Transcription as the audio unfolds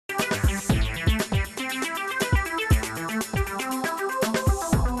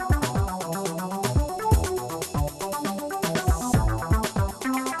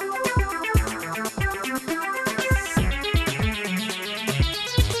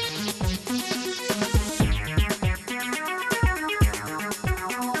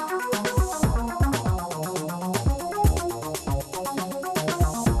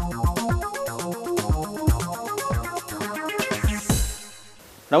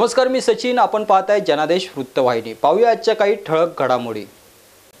नमस्कार, मी सचिन. आपण पाहताय जनादेश वृत्तवाहिनी. पाहूया आजच्या काही ठळक घडामोडी.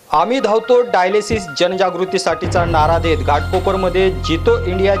 आम्ही धावतो डायलिसिस जनजागृतीसाठीचा नारा देत घाटकोपरमध्ये जितो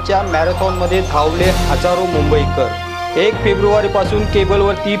इंडियाच्या मॅरेथॉनमध्ये धावले हजारो मुंबईकर. 1 फेब्रुवारीपासून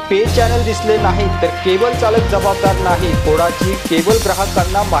केबलवरती पे चॅनल दिसले नाहीत तर केबल चालक जबाबदार नाही, कोणाची केबल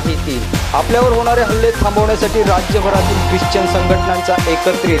ग्राहकांना माहिती. आपल्यावर होणारे हल्ले थांबवण्यासाठी राज्यभरातील ख्रिश्चन संघटनांचा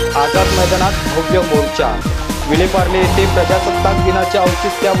एकत्रित आझाद मैदानात भव्य मोर्चा. विलेपार्ले येथे प्रजासत्ताक दिनाच्या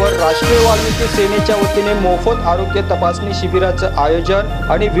औचित्यावर राष्ट्रीय वाल्मिकी सेनेच्या वतीने मोफत आरोग्य तपासणी शिबिराचं आयोजन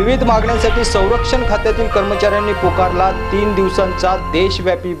आणि विविध मागण्यांसाठी संरक्षण खात्यातील कर्मचाऱ्यांनी पुकारला 3 दिवसांचा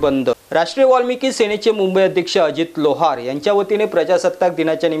देशव्यापी बंद. राष्ट्रीय वाल्मिकी सेनेचे मुंबई अध्यक्ष अजित लोहार यांच्या वतीने प्रजासत्ताक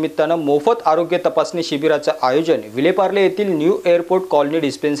दिनाच्या निमित्तानं मोफत आरोग्य तपासणी शिबिराचं आयोजन विलेपार्ले येथील न्यू एअरपोर्ट कॉलनी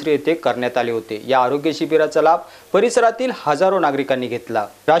डिस्पेन्सरी येथे करण्यात आले होते. या आरोग्य शिबिराचा लाभ परिसरातील हजारो नागरिकांनी घेतला.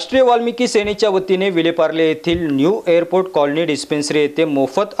 राष्ट्रीय वाल्मिकी सेनेच्या वतीने विलेपार्ले येथील न्यू एअरपोर्ट कॉलनी डिस्पेन्सरी येथे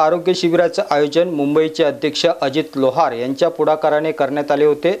मोफत आरोग्य शिबिराचं आयोजन मुंबईचे अध्यक्ष अजित लोहार यांच्या पुढाकाराने करण्यात आले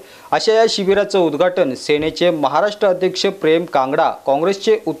होते. अशा या शिबिराचं उद्घाटन सेनेचे महाराष्ट्र अध्यक्ष प्रेम कांगडा,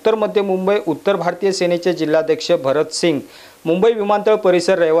 काँग्रेसचे उत्तर मध्य मुंबई उत्तर भारतीय सेनेचे जिल्हाध्यक्ष भरत सिंग, मुंबई विमानतळ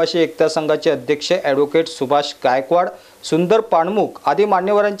परिसर रहिवासी एकता संघाचे अध्यक्ष ॲडव्होकेट सुभाष गायकवाड, सुंदर पाणमुख आदी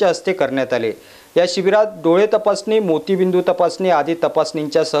मान्यवरांच्या हस्ते करण्यात आले. या शिबिरात डोळे तपासणी, मोतीबिंदू तपासणी आदी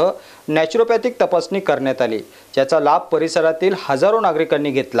तपासणींच्या सह नॅचरोपॅथिक तपासणी करण्यात आली, ज्याचा लाभ परिसरातील हजारो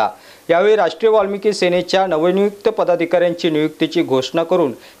नागरिकांनी घेतला. यावेळी राष्ट्रीय वाल्मिकी सेनेच्या नवनियुक्त पदाधिकाऱ्यांची नियुक्तीची घोषणा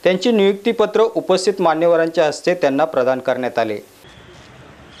करून त्यांची नियुक्तीपत्र उपस्थित मान्यवरांच्या हस्ते त्यांना प्रदान करण्यात आले.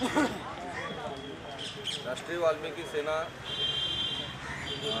 राष्ट्रीय वाल्मीकि सेना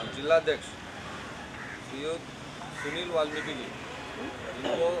जिलाध्यक्ष सुनील वाल्मीकि जी,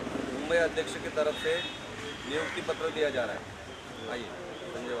 इनको मुंबई अध्यक्ष की तरफ से नियुक्ति पत्र दिया जा रहा है. आइए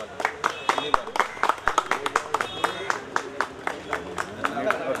संजय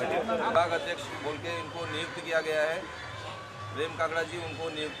विभाग अध्यक्ष बोल के इनको नियुक्त किया गया है. प्रेम कांगड़ा जी उनको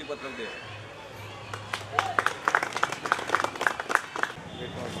नियुक्ति पत्र दे.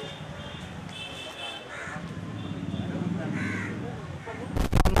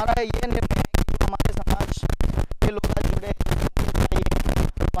 हमारा ये निर्णय है कि जो हमारे समाज के लोग आज जुड़े हैं,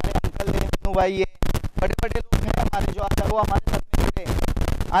 हमारे अंकल है, मीनू भाई है, बड़े बड़े लोग हैं हमारे जो आज वो हमारे साथ में जुड़े हैं.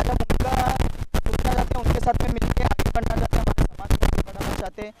 आज हम उनका सोचना चाहते हैं, उनके साथ में मिलकर आगे बढ़ना चाहते हैं, हमारे समाज को आगे बढ़ाना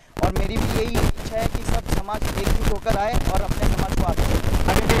चाहते हैं. और मेरी भी यही इच्छा है कि सब समाज एकजुट होकर आए और अपने समाज को आगे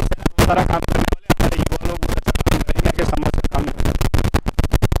बढ़ाए. सारा काम करने वाले हमारे युवा लोग काम करेंगे कि समाज का काम करेंगे.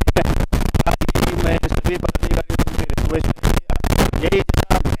 मैं सभी पदाधिकारियों से रिक्वेस्ट यही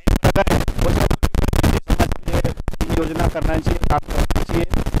योजना करना चाहिए, काम करना चाहिए.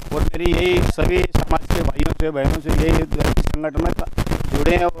 और मेरी यही सभी समाज के भाइयों से बहनों से यही संगठन में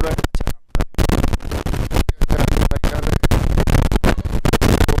जुड़े हैं और अच्छा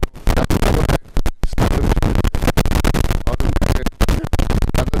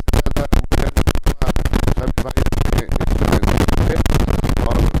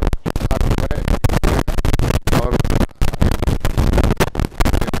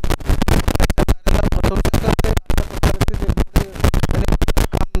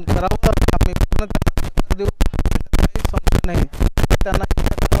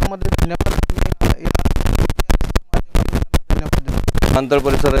विमानतळ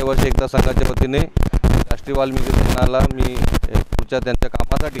परिसर रहिवासी एकता संघाच्या वतीने राष्ट्रीय वाल्मीकि सेनाला मी पुढच्या त्यांच्या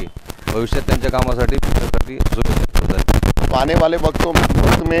कामासाठी, भविष्यात त्यांच्या कामासाठी शुभेच्छा देतो आहे. आने वाले वक्त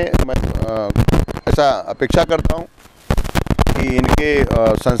में मैं ऐसा अपेक्षा करता हूं कि इनके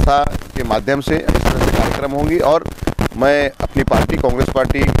संस्था के माध्यम से इस तरह से कार्यक्रम होंगी. और मैं अपनी पार्टी कांग्रेस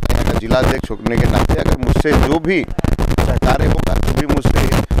पार्टी का जिलाध्यक्ष होने के नाते अगर मुझसे जो भी सहकार्य होगा, जो भी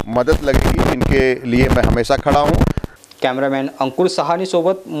मुझसे मदद लगेगी, इनके लिए मैं हमेशा खड़ा हूँ. कॅमेरामॅन अंकुर सहानी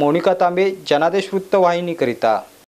सोबत मोनिका तांबे, जनादेश वृत्तवाहिनीकरिता.